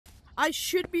I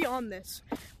should be on this.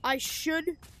 I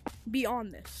should be on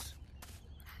this.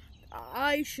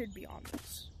 I should be on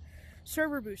this.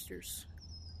 Server boosters.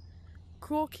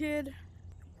 Cool kid.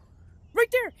 Right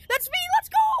there! That's me! Let's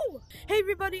go! Hey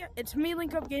everybody, it's me,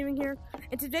 Linkup Gaming here,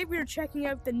 and today we are checking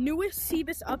out the newest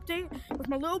Cebus update with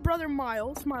my little brother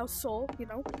Miles Soul, you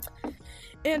know.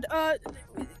 And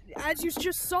as you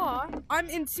just saw, I'm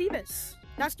in Cebus.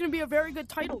 That's gonna be a very good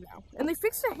title now. And they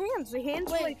fixed the hands. The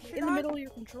hands are like in the middle of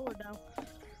your controller now.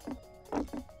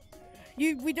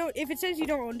 We don't. If it says you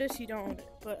don't own this, you don't own it.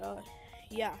 But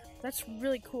yeah, that's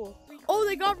really cool. Oh,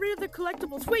 they got rid of the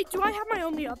collectibles. Wait, do I have my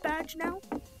Only Up badge now?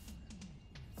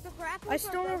 I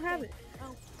still don't have it.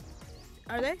 Oh.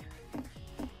 Are they?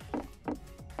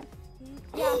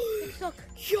 Yeah, it's stuck.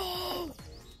 Yo!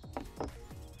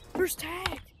 First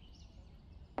tag.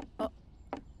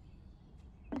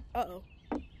 Uh-oh.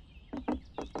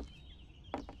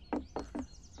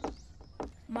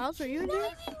 Miles, are you in there?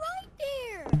 It's right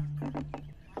there.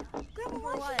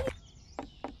 Grandma, what?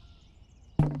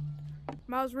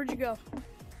 Miles, where'd you go?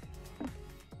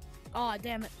 Aw,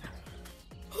 damn it.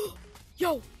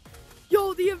 Yo,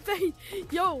 the evade.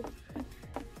 Yo.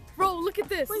 Bro, look at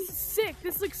this. This is sick.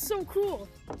 This looks so cool.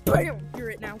 Bam.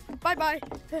 You're it now. Bye-bye.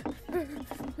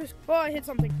 Oh, I hit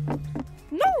something.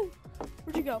 No.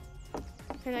 Where'd you go?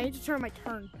 Okay, I need to turn my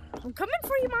turn. I'm coming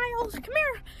for you, Miles. Come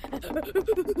here.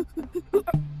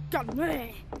 Got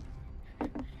me.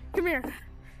 Come here.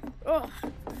 Oh,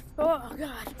 God.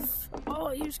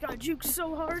 Oh, you just got juked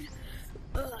so hard.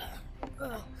 Oh,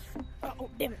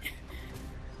 damn it.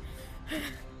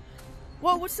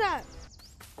 Whoa, what's that?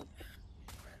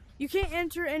 You can't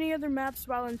enter any other maps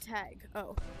while in tag.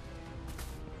 Oh.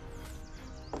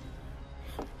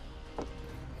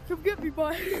 Come get me,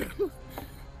 boy.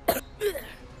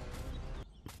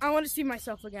 I want to see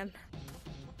myself again.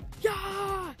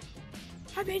 Yeah!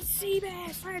 I made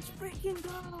Cebus! Let's freaking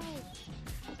go!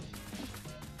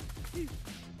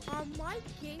 My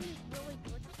game is really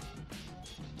glitchy.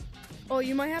 Oh,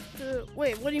 you might have to...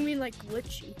 Wait, what do you mean, like,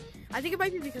 glitchy? I think it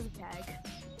might be because of tag.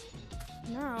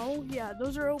 No, yeah,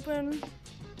 those are open.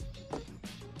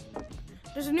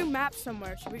 There's a new map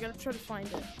somewhere, so we gotta try to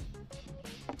find it.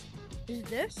 Is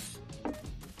this?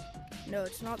 No,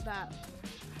 it's not that.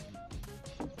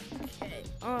 Okay,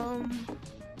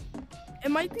 it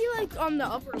might be like on the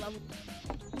upper level.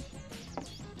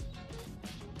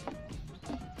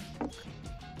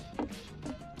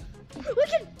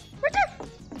 Look at right there!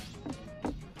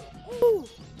 Ooh!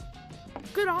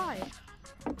 Good eye.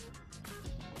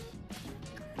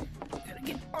 Gotta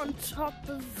get on top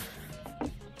of.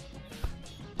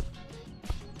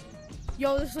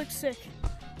 Yo, this looks sick.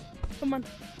 Come on.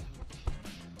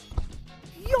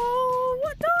 Yo,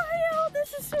 what the hell?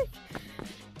 This is sick.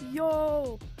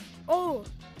 Yo. Oh.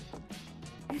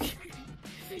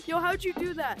 Yo, how'd you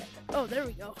do that? Oh, there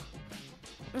we go.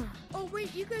 Oh,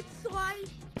 wait, you could slide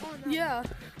on that. Yeah.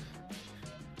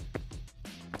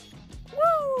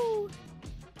 Woo!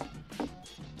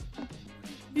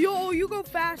 Yo, you go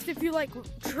fast if you, like,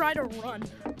 try to run.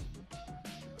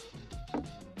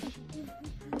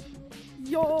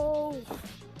 Yo!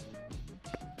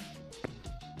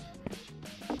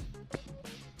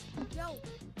 Yo!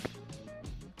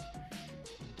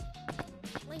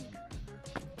 Link.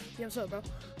 Yeah, what's up, bro?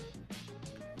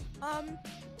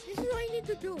 This is what you need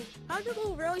to do. How to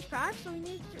go really fast, so we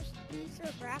need to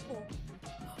grapple.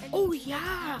 Oh,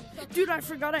 yeah! Dude, I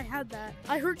forgot I had that.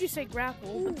 I heard you say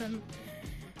grapple, but then...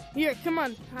 Here, come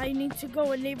on. I need to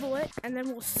go enable it, and then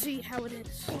we'll see how it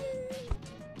is.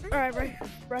 Alright,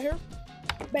 right here.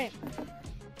 Bam.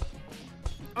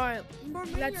 Alright,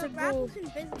 that's a goal.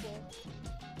 Invisible.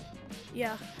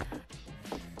 Yeah.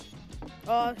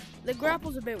 The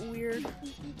grapple's a bit weird.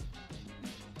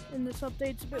 In this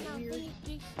update, it's a bit weird.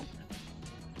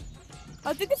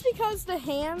 I think it's because the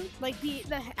hand, like the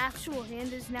actual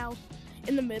hand is now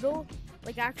in the middle,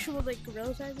 like actual like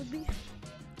gorilla side would be.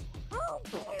 Oh.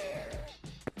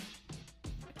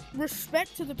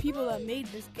 Respect to the people that made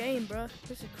this game, bro.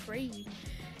 This is crazy.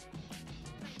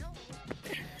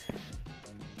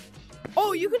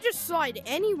 Oh, you could just slide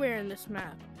anywhere in this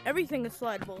map. Everything is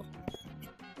slidable.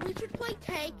 We should play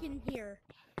tag in here.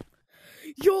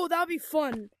 Yo, that'd be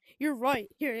fun. You're right.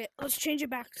 Here, let's change it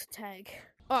back to tag.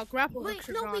 Oh, grapple hooks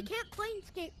are gone. We can't play in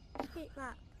skate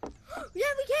map.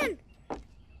 Yeah, we can.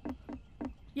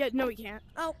 Yeah, no, we can't.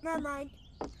 Oh, never mind.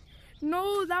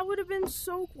 No, that would have been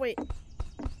so. Wait.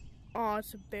 Oh,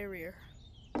 it's a barrier.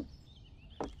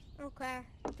 Okay,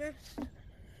 just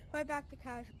right back to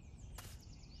casual.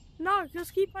 No,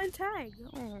 just keep my tag.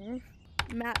 Oh.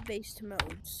 Map-based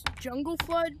modes: Jungle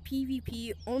Flood,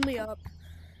 PvP, Only Up,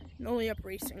 and Only Up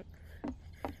Racing.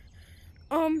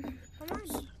 Come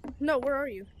on. No, where are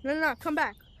you? No, come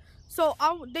back. So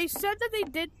they said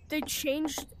that they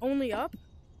changed only up.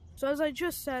 So as I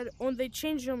just said, they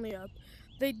changed only up.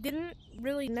 They didn't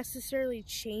really necessarily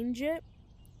change it.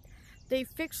 They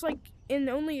fixed like in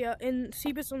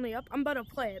Cebus only up. I'm about to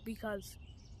play it because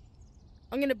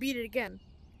I'm gonna beat it again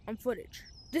on footage.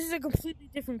 This is a completely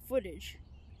different footage.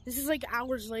 This is like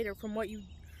hours later from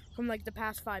like the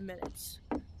past 5 minutes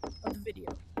of the video.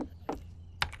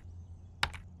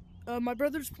 My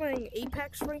brother's playing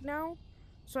Apex right now,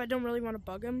 so I don't really want to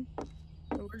bug him.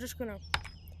 So we're just gonna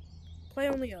play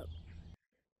only up.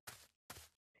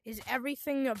 Is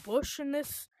everything a bush in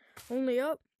this only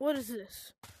up? What is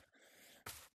this?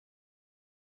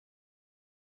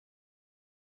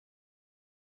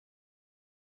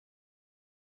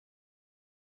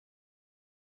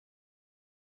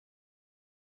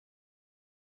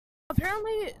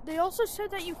 Apparently, they also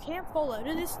said that you can't fall out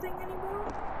of this thing anymore.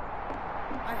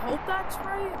 I hope that's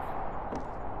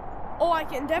right. Oh, I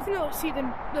can definitely see the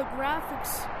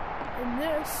graphics in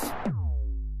this.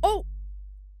 Oh!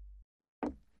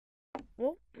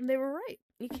 Well, they were right.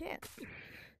 You can't.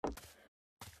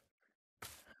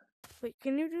 Wait,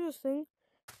 can you do this thing?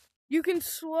 You can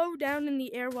slow down in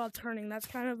the air while turning. That's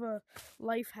kind of a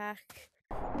life hack.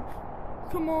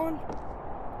 Come on.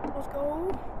 Let's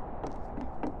go.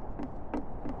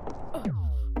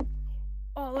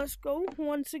 Oh, let's go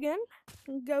once again.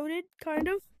 Goated, kind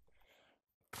of.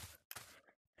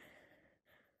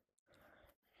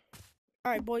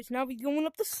 Alright, boys, now we're going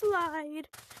up the slide.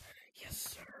 Yes,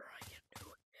 sir, I can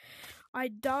do it. I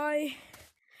die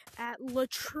at La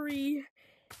Tree.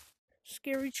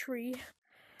 Scary tree.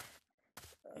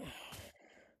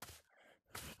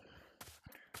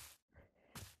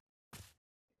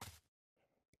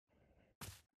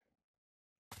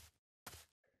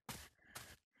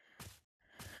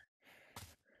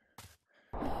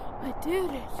 I did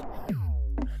it.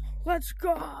 Let's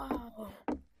go.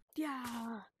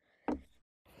 Yeah.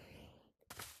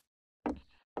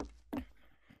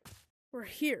 We're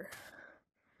here.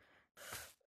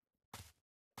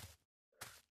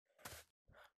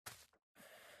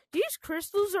 These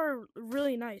crystals are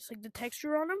really nice. Like the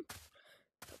texture on them.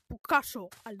 Picasso.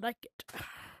 I like it.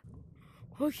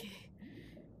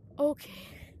 Okay.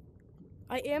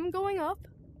 I am going up.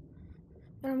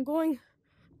 And I'm going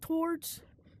towards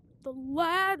the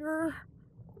ladder.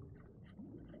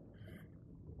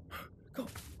 Go.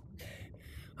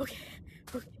 Okay.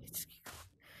 Just keep going.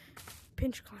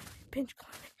 Pinch climbing.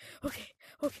 Okay.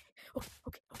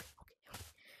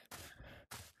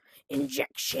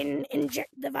 Injection.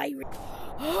 Inject the virus.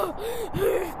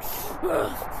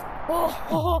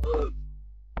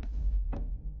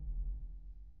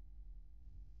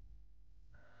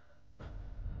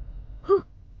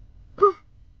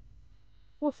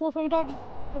 What's up, Dad?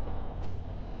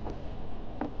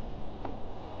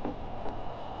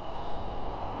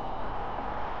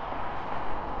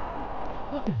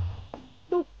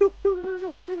 No.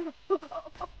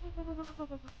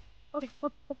 Okay,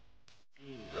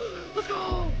 let's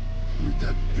go! With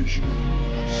that vision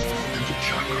and the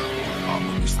chakra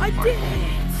harmonies I did it!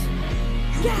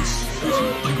 Yes! Is a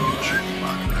lineage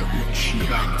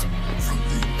unreachable from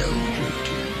the elder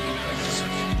to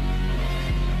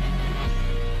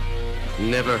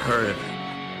Never heard of it.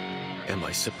 Am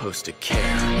I supposed to care?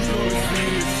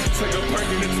 It's like a park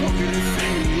and it's walking and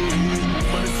singing.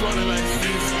 But it's running like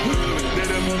this. Then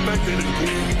I'm back to the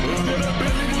queen. Then I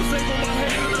barely will save on my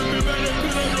hand.